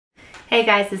Hey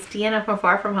guys, it's Deanna from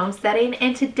Far From Homesteading,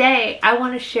 and today I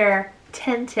want to share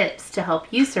 10 tips to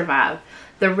help you survive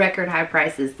the record high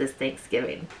prices this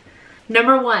Thanksgiving.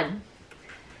 Number 1,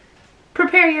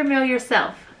 prepare your meal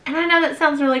yourself. And I know that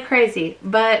sounds really crazy,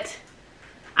 but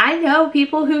I know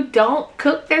people who don't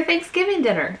cook their Thanksgiving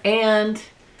dinner and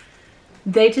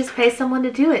they just pay someone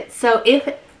to do it. So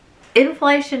if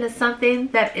inflation is something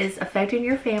that is affecting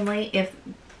your family, if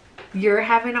you're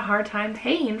having a hard time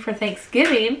paying for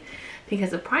Thanksgiving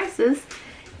because of prices,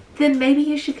 then maybe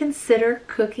you should consider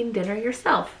cooking dinner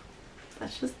yourself.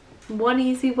 That's just one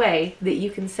easy way that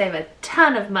you can save a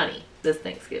ton of money this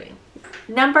Thanksgiving.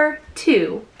 Number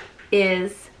 2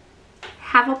 is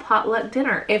have a potluck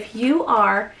dinner. If you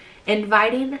are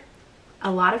inviting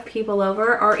a lot of people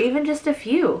over, or even just a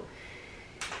few,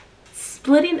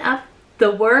 splitting up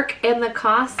the work and the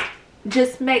cost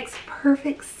just makes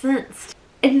perfect sense.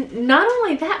 And not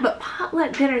only that, but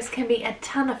potluck dinners can be a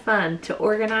ton of fun to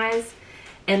organize.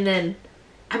 And then,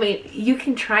 I mean, you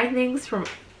can try things from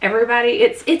everybody.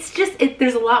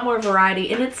 There's a lot more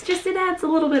variety, and it adds a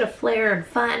little bit of flair and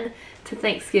fun to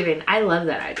Thanksgiving. I love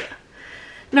that idea.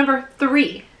 Number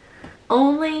 3,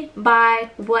 only buy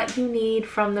what you need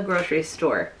from the grocery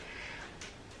store.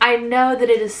 I know that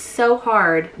it is so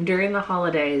hard during the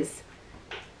holidays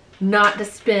not to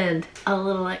spend a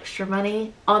little extra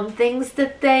money on things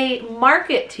that they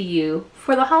market to you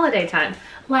for the holiday time.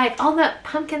 Like all that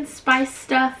pumpkin spice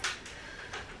stuff.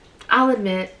 I'll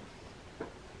admit,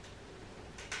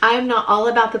 I'm not all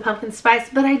about the pumpkin spice,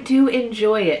 but I do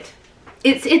enjoy it.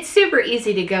 It's super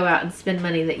easy to go out and spend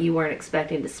money that you weren't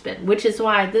expecting to spend, which is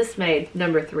why this made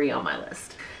number 3 on my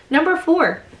list. Number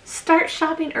 4, start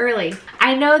shopping early.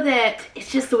 I know that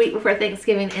it's just the week before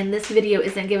Thanksgiving and this video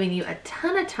isn't giving you a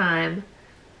ton of time,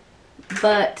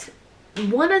 but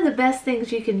one of the best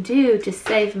things you can do to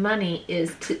save money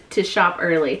is to shop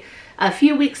early. A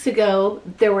few weeks ago,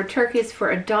 there were turkeys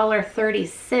for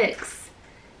 $1.36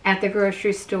 at the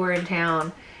grocery store in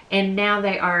town, and now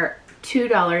they are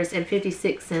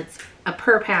 $2.56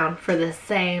 per pound for the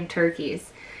same turkeys.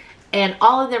 And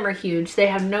all of them are huge. They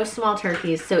have no small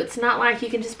turkeys, so it's not like you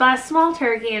can just buy a small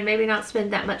turkey and maybe not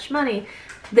spend that much money.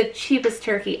 The cheapest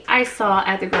turkey I saw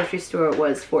at the grocery store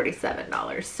was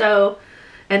 $47. So,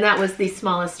 and that was the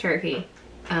smallest turkey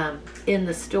in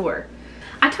the store.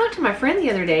 I talked to my friend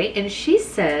the other day, and she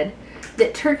said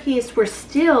that turkeys were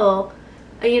still,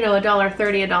 you know, $1.30,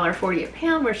 $1.40 a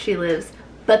pound where she lives,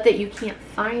 but that you can't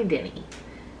find any.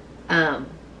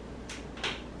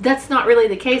 That's not really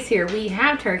the case here. We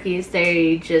have turkeys,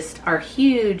 they just are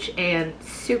huge and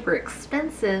super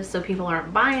expensive, so people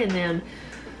aren't buying them.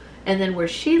 And then where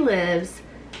she lives,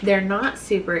 they're not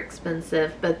super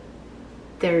expensive, but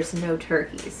there's no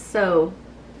turkeys. So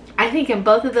I think in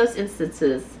both of those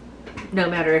instances, no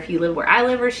matter if you live where I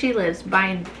live or she lives,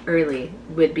 buying early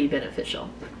would be beneficial.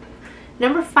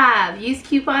 Number 5, use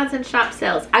coupons and shop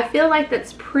sales. I feel like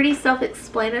that's pretty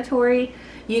self-explanatory.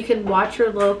 You can watch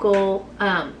your local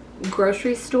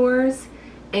grocery stores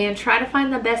and try to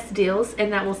find the best deals,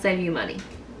 and that will save you money.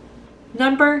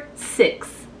 Number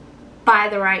 6, buy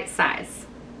the right size.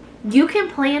 You can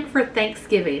plan for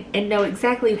Thanksgiving and know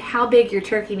exactly how big your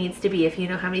turkey needs to be if you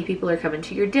know how many people are coming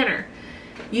to your dinner.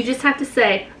 You just have to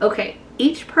say, okay,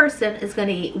 each person is going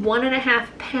to eat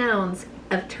 1.5 pounds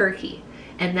of turkey,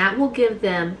 and that will give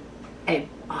them a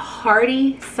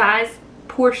hearty size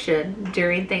portion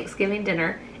during Thanksgiving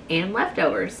dinner and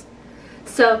leftovers.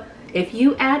 So if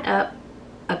you add up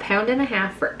 1.5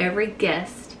 pounds for every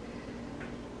guest,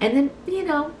 and then, you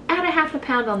know, add 1/2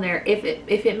 pound on there if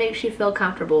it makes you feel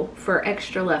comfortable for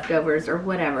extra leftovers or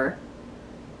whatever,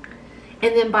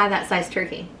 and then buy that size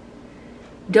turkey.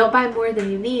 Don't buy more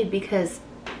than you need because,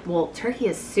 well, turkey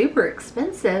is super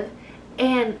expensive,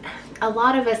 and a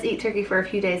lot of us eat turkey for a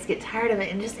few days, get tired of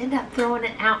it, and just end up throwing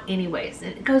it out anyways,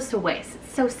 and it goes to waste.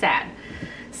 It's so sad.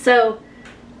 So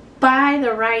buy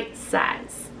the right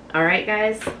size. All right,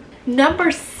 guys. Number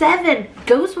 7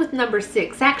 goes with number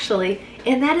 6, actually,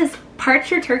 and that is part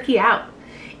your turkey out.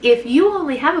 If you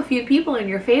only have a few people in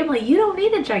your family, you don't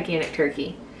need a gigantic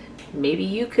turkey. Maybe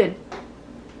you could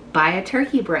buy a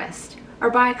turkey breast or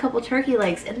buy a couple turkey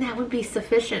legs, and that would be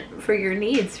sufficient for your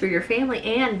needs for your family,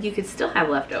 and you could still have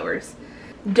leftovers.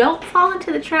 Don't fall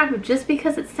into the trap of just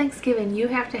because it's Thanksgiving, you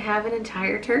have to have an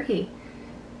entire turkey.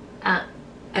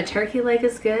 A turkey leg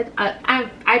is good.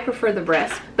 I prefer the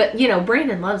breast, but you know,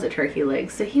 Brandon loves a turkey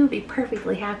leg, so he would be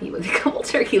perfectly happy with a couple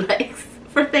turkey legs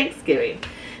for Thanksgiving.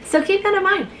 So keep that in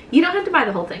mind. You don't have to buy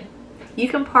the whole thing. You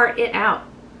can part it out,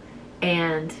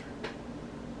 and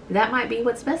that might be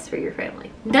what's best for your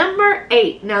family. Number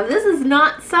 8. Now this is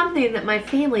not something that my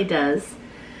family does,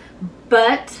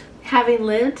 but Having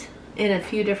lived in a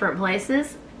few different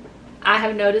places, I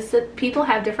have noticed that people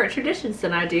have different traditions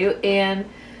than I do, and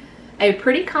a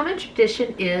pretty common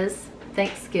tradition is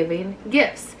Thanksgiving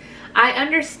gifts. I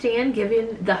understand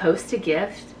giving the host a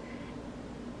gift,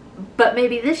 but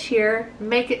maybe this year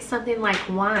make it something like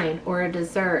wine or a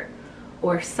dessert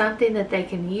or something that they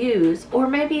can use, or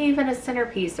maybe even a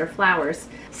centerpiece or flowers.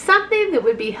 Something that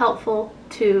would be helpful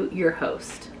to your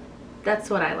host. That's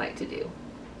what I like to do.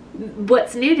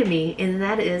 What's new to me, and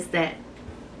that is that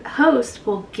hosts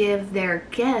will give their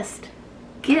guest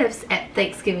gifts at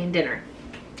Thanksgiving dinner.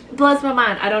 It blows my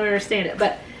mind. I don't understand it,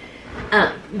 but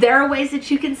there are ways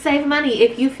that you can save money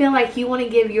if you feel like you want to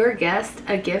give your guest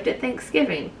a gift at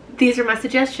Thanksgiving. These are my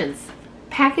suggestions.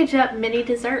 Package up mini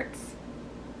desserts,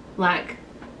 like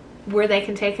where they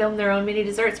can take home their own mini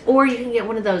desserts, or you can get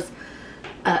one of those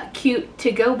cute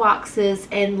to-go boxes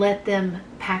and let them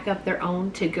pack up their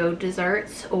own to-go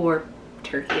desserts, or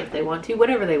turkey if they want to,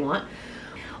 whatever they want.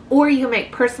 Or you can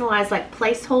make personalized like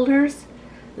placeholders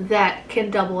that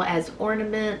can double as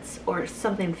ornaments or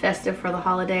something festive for the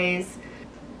holidays.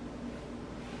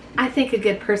 I think a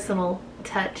good personal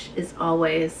touch is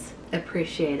always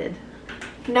appreciated.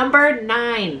 Number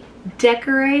 9,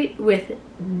 decorate with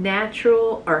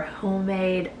natural or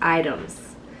homemade items.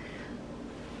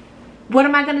 What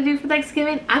am I going to do for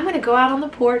Thanksgiving? I'm going to go out on the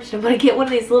porch. I'm going to get one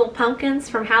of these little pumpkins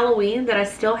from Halloween that I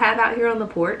still have out here on the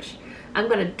porch. I'm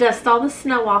going to dust all the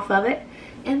snow off of it,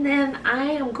 and then I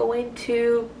am going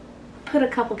to put a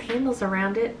couple candles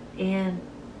around it, and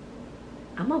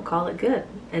I'm going to call it good.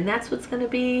 And that's what's going to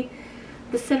be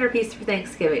the centerpiece for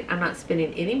Thanksgiving. I'm not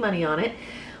spending any money on it.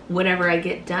 Whenever I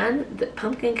get done, the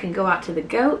pumpkin can go out to the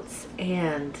goats,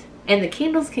 and the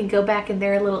candles can go back in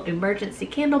their little emergency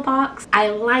candle box. I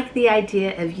like the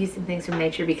idea of using things from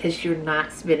nature because you're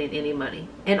not spending any money.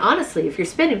 And honestly, if you're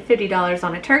spending $50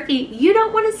 on a turkey, you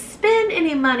don't want to spend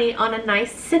any money on a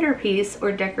nice centerpiece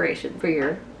or decoration for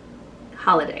your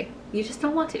holiday. You just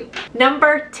don't want to.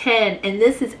 Number 10, and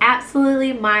this is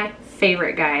absolutely my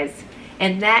favorite, guys,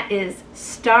 and that is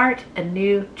start a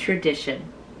new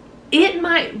tradition. It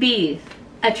might be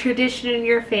a tradition in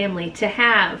your family to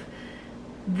have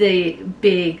the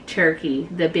big turkey,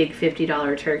 the big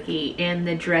 $50 turkey, and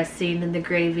the dressing and the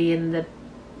gravy and the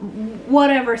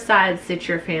whatever sides that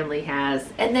your family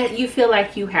has and that you feel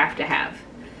like you have to have.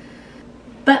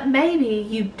 But maybe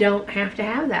you don't have to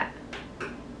have that.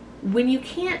 When you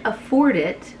can't afford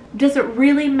it, does it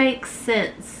really make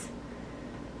sense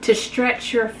to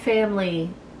stretch your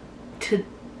family to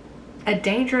a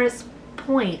dangerous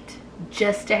point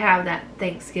just to have that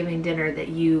Thanksgiving dinner that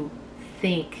you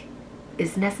think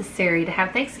is necessary to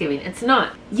have Thanksgiving? It's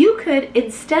not. You could,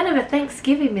 instead of a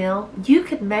Thanksgiving meal, you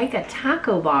could make a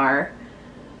taco bar.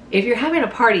 If you're having a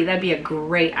party, that'd be a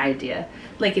great idea.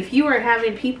 Like if you were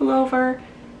having people over,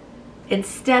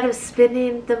 instead of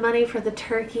spending the money for the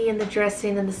turkey and the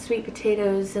dressing and the sweet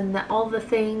potatoes and all the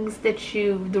things that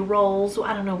the rolls,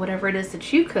 I don't know, whatever it is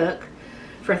that you cook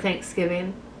for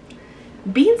Thanksgiving,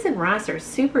 beans and rice are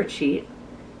super cheap.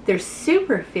 They're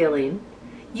super filling.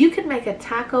 You could make a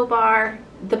taco bar.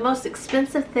 The most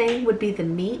expensive thing would be the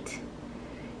meat,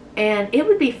 and it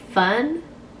would be fun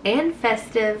and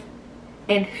festive,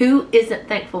 and who isn't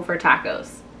thankful for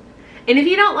tacos? And if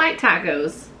you don't like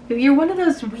tacos, if you're one of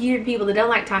those weird people that don't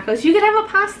like tacos, you could have a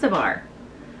pasta bar.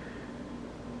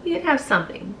 You could have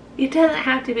something. It doesn't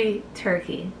have to be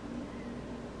turkey.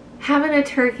 Having a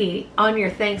turkey on your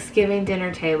Thanksgiving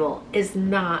dinner table is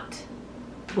not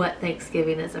what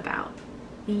Thanksgiving is about.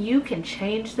 You can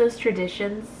change those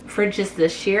traditions for just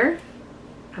this year.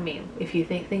 I mean, if you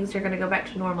think things are going to go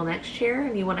back to normal next year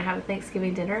and you want to have a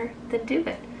Thanksgiving dinner, then do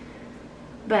it.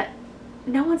 But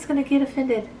no one's going to get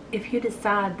offended if you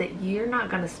decide that you're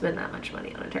not going to spend that much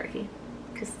money on a turkey,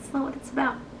 because it's not what it's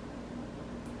about.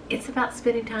 It's about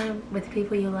spending time with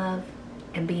people you love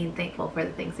and being thankful for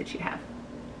the things that you have.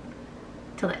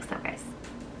 Till next time, guys.